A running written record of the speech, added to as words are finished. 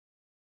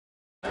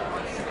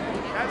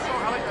That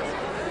song, I like that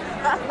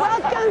song.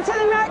 Welcome to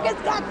the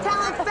America's Got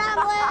Talent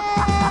family!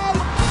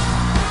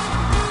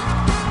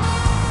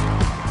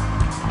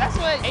 That's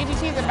what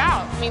AGT is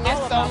about. I mean, there's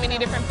so many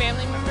different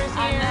family members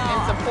here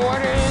and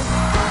supporters.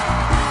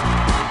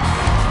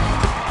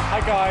 Hi,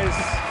 guys.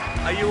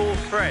 Are you all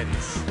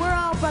friends? We're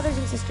all brothers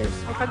and sisters.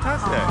 Oh,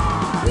 fantastic.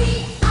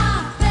 We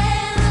are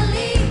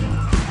family.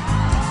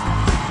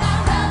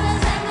 My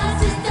brothers and my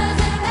sisters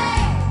and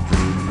me.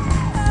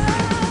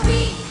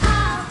 We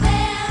are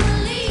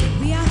family.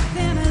 We are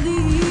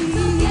family.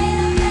 So get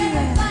up,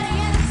 everybody,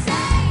 and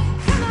say,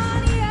 come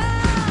on,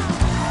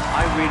 y'all.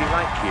 I really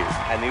like you,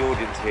 and the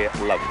audience here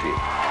loved you.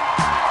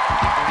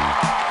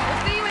 We'll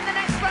see you in the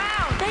next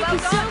round. Thank Well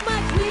you done. so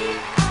much. We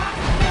are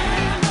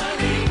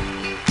family.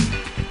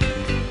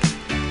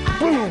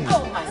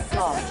 Oh my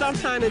God. Some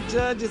kind of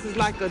judges is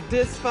like a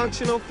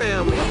dysfunctional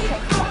family.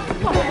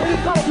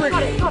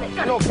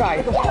 No,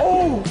 guys.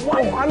 Oh,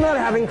 whoa, I'm not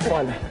having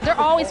fun. They're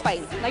always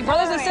fighting, like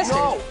brothers and sisters.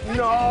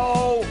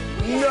 No.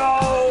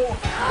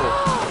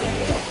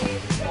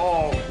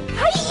 Oh.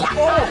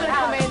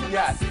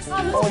 Yes.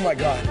 Oh my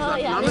God.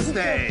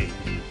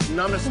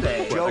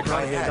 Namaste. Joke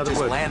I had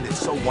just landed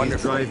so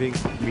wonderful. Driving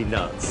me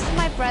nuts.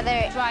 My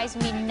brother drives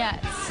me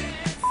nuts.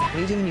 What are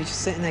you doing? You're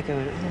just sitting there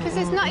going, Because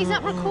he's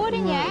not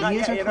recording yet. He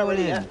is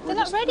recording. They're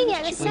not ready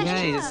yet. They're setting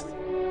Okay, up. just...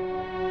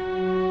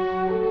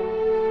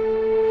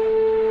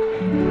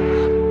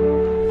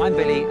 I'm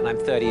Billy, and I'm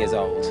 30 years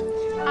old.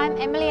 I'm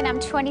Emily, and I'm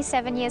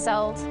 27 years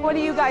old. What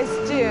do you guys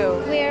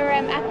do? We're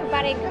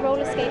acrobatic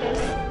roller skaters.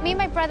 Me and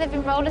my brother have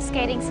been roller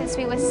skating since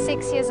we were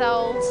 6 years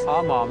old.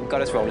 Our mom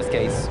got us roller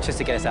skates just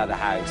to get us out of the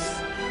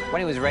house.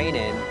 When it was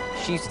raining,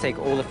 she used to take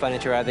all the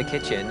furniture out of the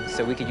kitchen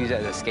so we could use it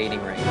as a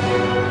skating rink.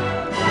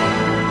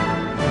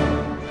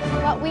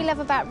 What we love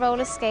about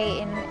roller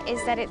skating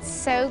is that it's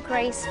so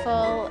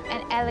graceful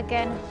and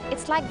elegant.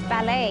 It's like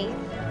ballet.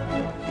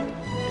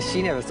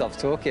 She never stops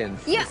talking.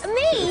 Yeah, It's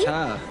me?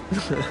 her.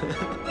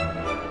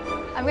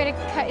 I'm gonna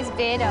cut his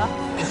beard off.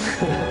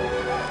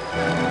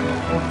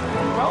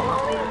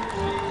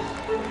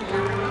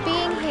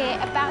 Being here,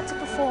 about to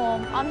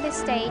perform on this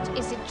stage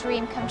is a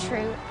dream come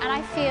true, and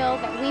I feel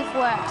that we've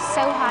worked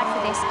so hard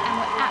for this, and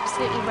we're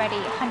absolutely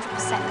ready,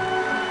 100%.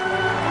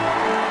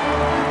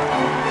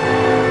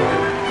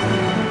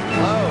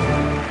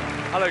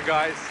 Hello,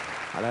 guys.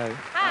 Hello.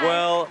 Hi.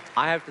 Well,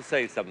 I have to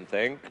say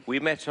something. We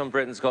met on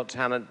Britain's Got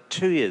Talent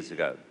 2 years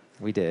ago.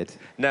 We did.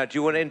 Now, do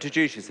you want to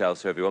introduce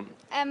yourselves to everyone?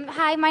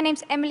 Hi, my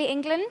name's Emily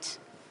England.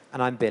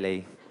 And I'm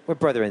Billy. We're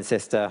brother and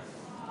sister.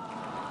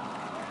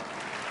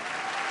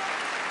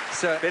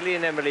 So, Billy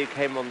and Emily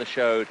came on the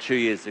show 2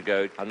 years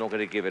ago. I'm not going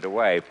to give it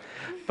away,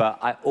 but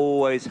I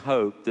always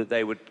hoped that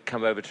they would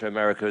come over to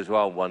America as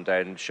well one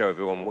day and show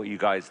everyone what you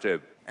guys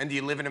do. And do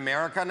you live in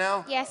America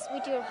now? Yes, we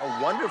do. Oh,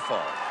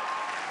 wonderful.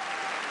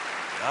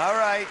 All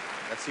right,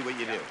 let's see what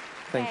you do.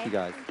 Thank you,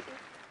 guys.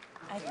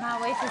 I can't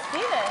wait to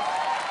see this.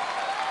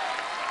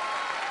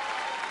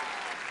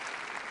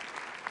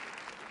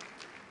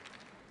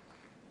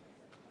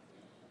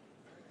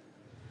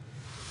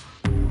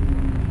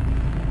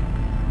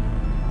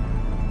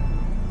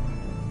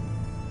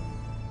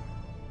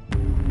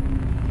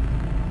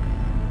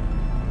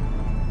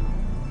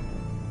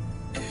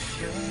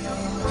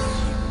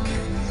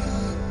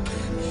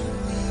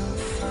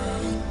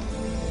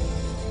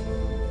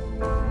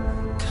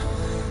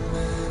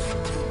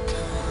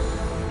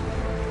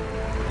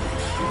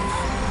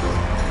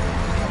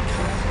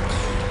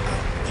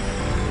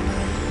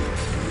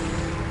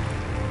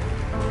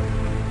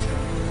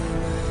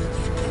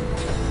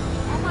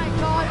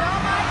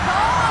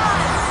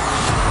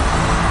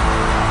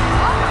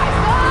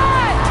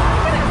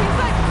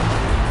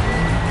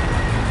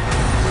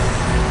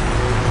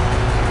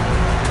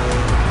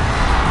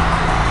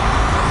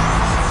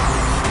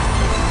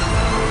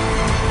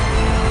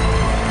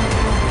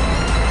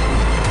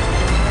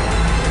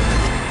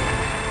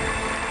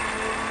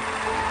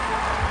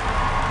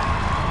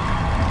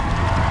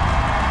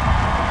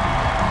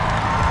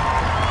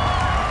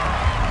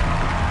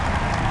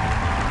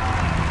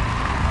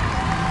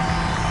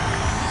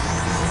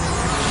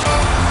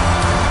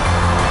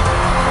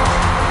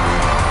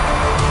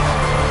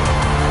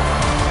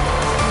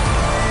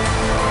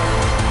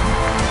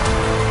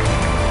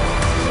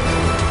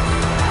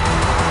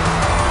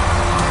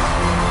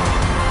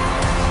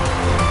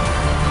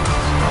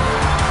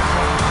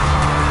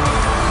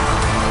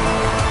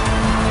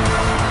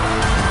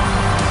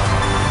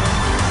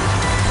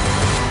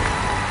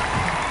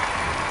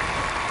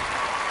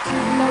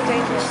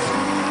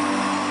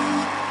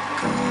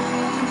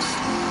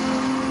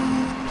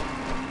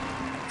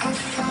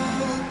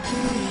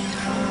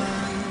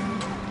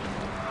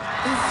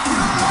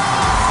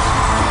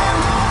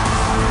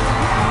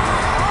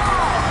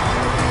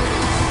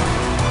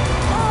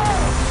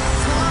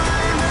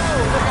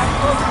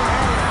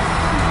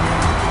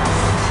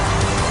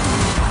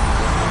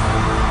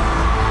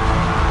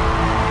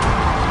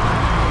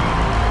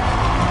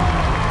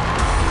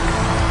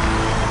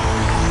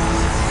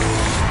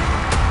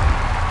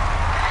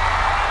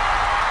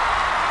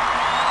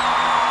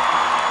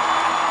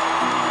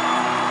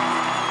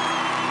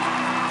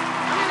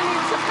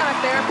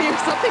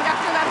 think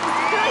after that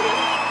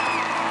experience.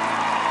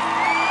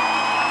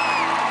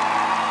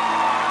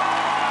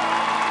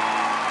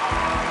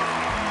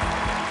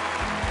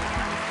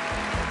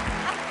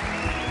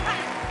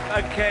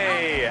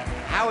 Okay,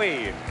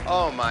 Howie.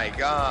 Oh my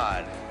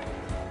God.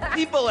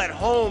 People at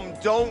home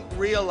don't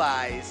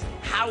realize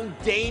how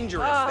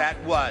dangerous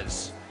that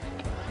was.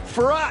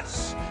 For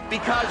us,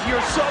 because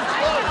you're so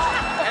close.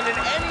 And at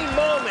any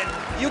moment,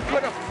 you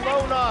could have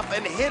flown off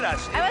and hit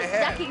us in I was the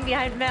head. ducking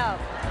behind Mel.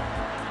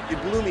 You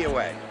blew me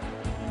away.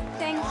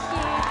 Thank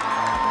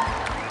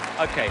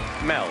you. Okay,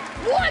 Mel.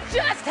 What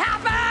just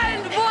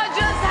happened? What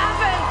just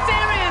happened?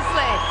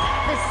 Seriously.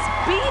 The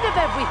speed of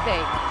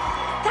everything.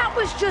 That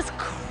was just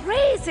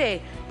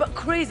crazy, but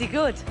crazy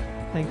good.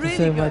 Thank you Really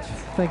so good. much.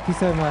 Thank you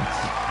so much.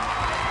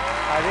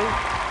 Heidi?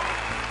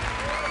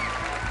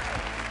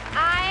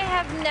 I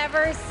have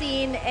never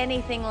seen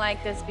anything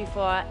like this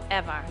before,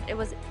 ever. It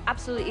was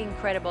absolutely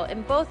incredible.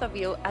 And both of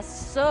you are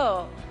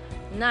so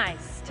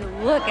nice to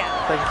look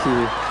at. Thank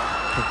you.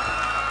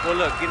 Well,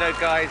 look, you know,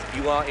 guys,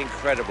 you are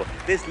incredible.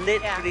 This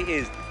literally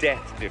is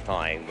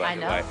death-defying, by I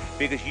the know. way,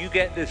 because you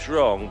get this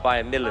wrong by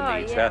a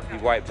millimetre, yeah. you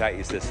wiped out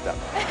your sister.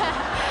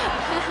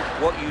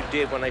 What you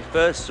did when I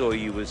first saw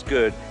you was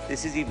good.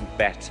 This is even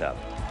better.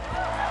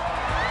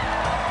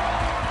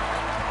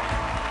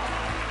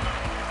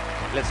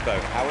 Let's go,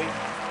 Howie.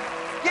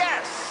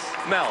 Yes!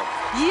 Mel.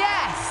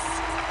 Yes.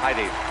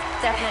 Heidi.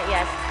 Definite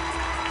yes.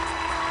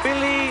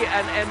 Billy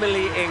and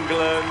Emily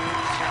England,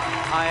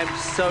 I am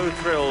so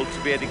thrilled to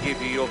be able to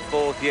give you your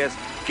fourth yes.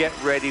 Get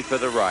ready for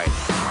the ride.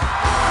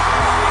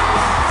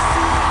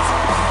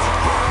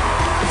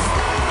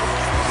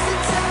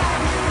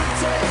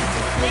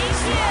 Thank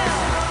you.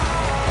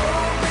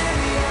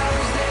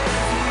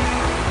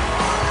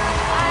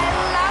 I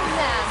love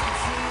them.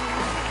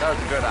 That was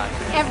a good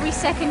answer. Every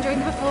second during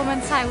the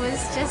performance, I was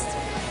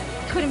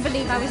couldn't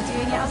believe I was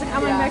doing it. I was like,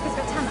 I'm on America's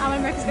Got Talent, I'm on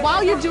America's Got Talent.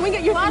 While you're doing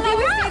it, you're While I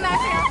thinking was that? doing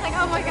that,